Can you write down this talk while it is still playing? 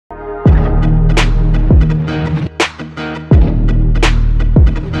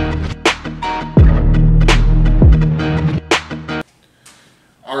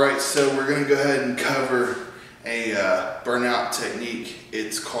burnout technique.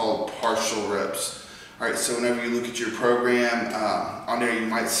 It's called partial reps. All right, so whenever you look at your program, on there you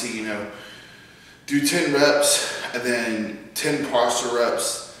might see, do 10 reps and then 10 partial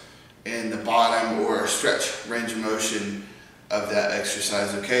reps in the bottom or stretch range of motion of that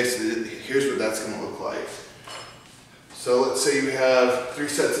exercise. Okay, so here's what that's going to look like. So let's say you have 3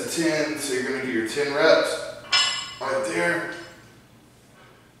 sets of 10, so you're going to do your 10 reps right there.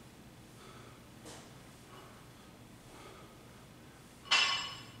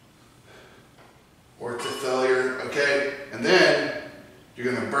 Work to failure, okay? And then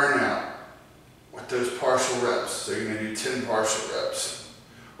you're going to burn out with those partial reps. So you're going to do 10 partial reps,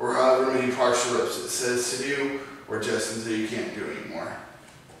 or however many partial reps it says to do, or just until you can't do anymore.